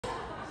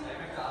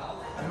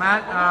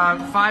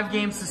Matt, 5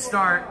 games to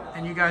start,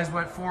 and you guys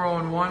went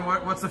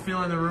 4-0-1. What's the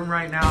feeling in the room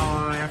right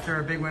now after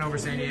a big win over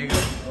San Diego?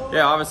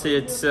 Yeah, obviously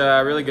it's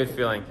a really good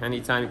feeling.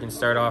 Anytime you can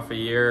start off a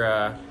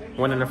year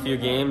winning a few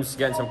games,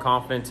 getting some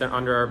confidence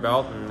under our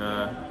belt,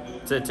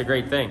 and it's a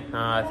great thing.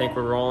 I think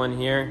we're rolling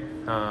here.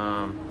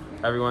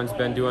 Everyone's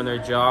been doing their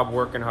job,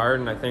 working hard,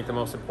 and I think the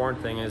most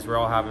important thing is we're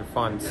all having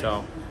fun.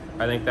 So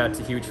I think that's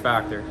a huge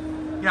factor.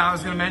 Yeah, I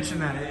was going to mention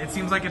that. It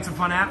seems like it's a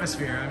fun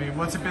atmosphere. I mean,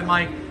 what's it been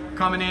like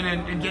coming in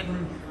and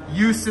getting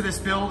used to this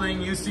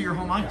building, used to your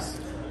home ice?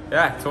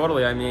 Yeah,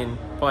 totally. I mean,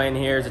 playing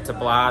here, it's a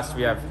blast.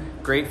 We have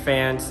great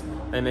fans.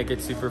 They make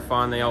it super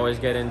fun. They always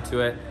get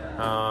into it.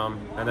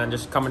 And then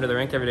just coming to the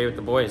rink every day with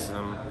the boys.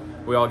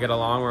 We all get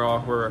along.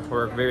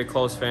 We're a very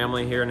close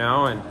family here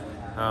now,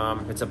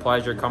 and it's a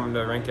pleasure coming to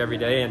the rink every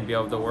day and be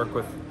able to work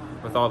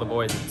with all the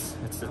boys.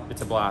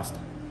 It's a blast.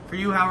 For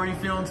you, how are you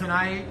feeling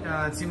tonight?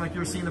 It seemed like you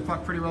were seeing the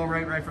puck pretty well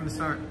right from the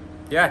start.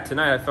 Yeah,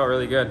 tonight I felt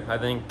really good. I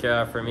think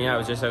for me, I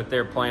was just out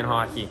there playing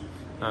hockey,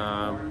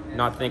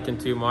 not thinking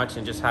too much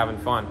and just having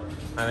fun.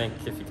 I think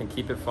if you can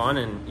keep it fun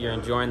and you're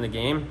enjoying the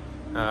game,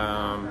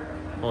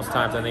 most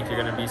times I think you're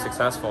going to be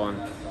successful.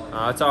 And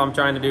that's all I'm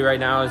trying to do right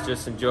now is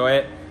just enjoy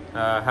it,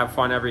 have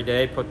fun every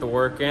day, put the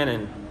work in,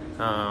 and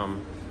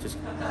just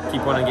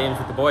keep winning games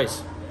with the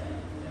boys.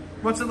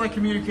 What's it like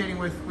communicating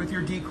with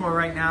your decor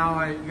right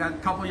now? You got a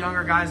couple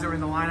younger guys that were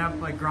in the lineup,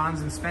 like Grons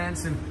and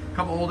Spence, and a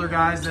couple older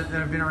guys that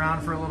have been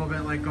around for a little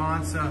bit, like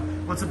Gauntz.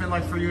 What's it been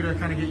like for you to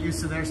kind of get used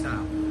to their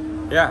style?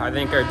 Yeah, I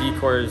think our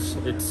decor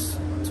it's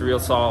real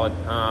solid.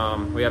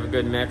 We have a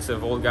good mix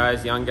of old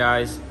guys, young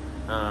guys.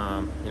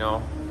 You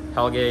know,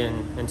 Helge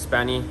and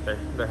Spenny,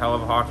 they're hell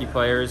of hockey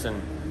players,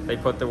 and they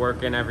put the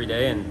work in every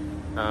day,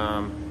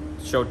 and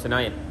showed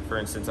tonight. For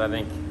instance, I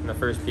think in the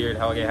first period,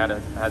 Helge had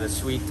a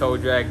sweet toe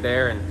drag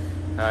there, and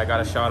got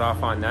a shot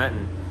off on net,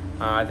 and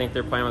I think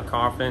they're playing with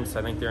confidence.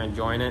 I think they're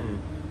enjoying it,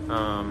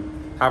 and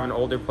having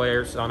older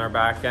players on our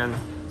back end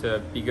to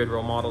be good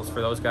role models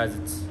for those guys,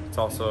 it's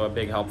also a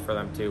big help for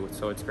them too,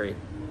 so it's great.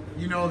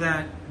 You know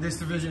that this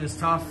division is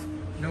tough.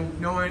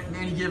 No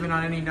any given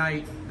on any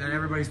night that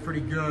everybody's pretty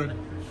good.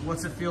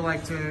 What's it feel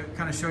like to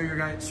kind of show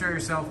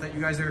yourself that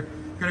you guys are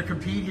going to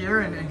compete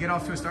here and get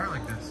off to a start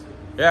like this?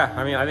 Yeah,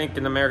 I mean, I think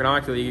in the American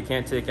Hockey League, you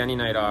can't take any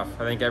night off.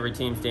 I think every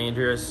team's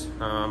dangerous.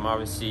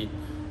 Obviously,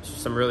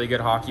 some really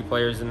good hockey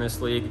players in this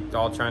league,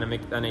 all trying to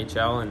make the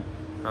NHL, and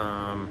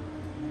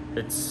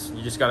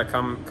you just got to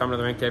come to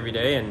the rink every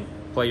day and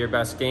play your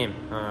best game.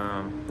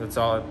 That's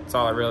all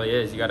it really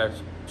is. You got to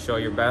show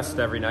your best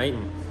every night,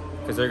 and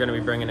because they're going to be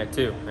bringing it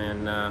too.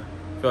 And I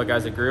feel like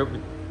as a group,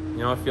 you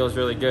know, it feels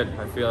really good.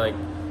 I feel like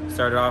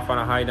started off on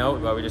a high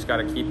note, but we just got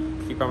to keep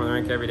coming to the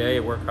rink every day,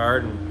 work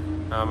hard,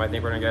 and I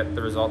think we're going to get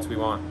the results we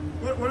want.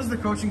 What has the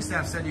coaching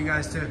staff said to you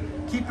guys to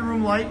keep the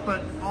room light,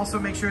 but also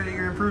make sure that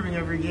you're improving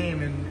every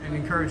game and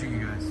encouraging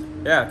you guys?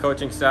 Yeah,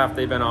 coaching staff,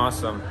 they've been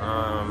awesome.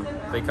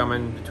 They come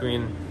in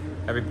between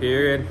every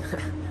period,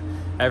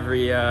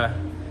 every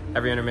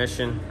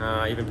intermission,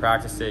 even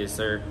practice days.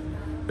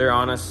 They're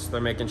honest.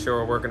 They're making sure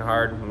we're working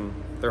hard, and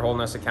they're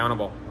holding us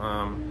accountable.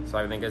 So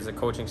I think as a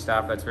coaching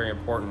staff, that's very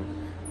important.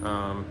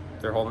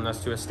 They're holding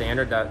us to a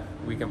standard that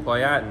we can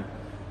play at, and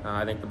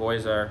I think the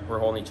boys we're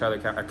holding each other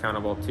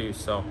accountable too.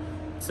 So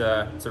it's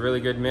a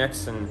really good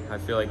mix, and I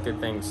feel like good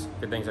things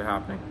are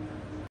happening.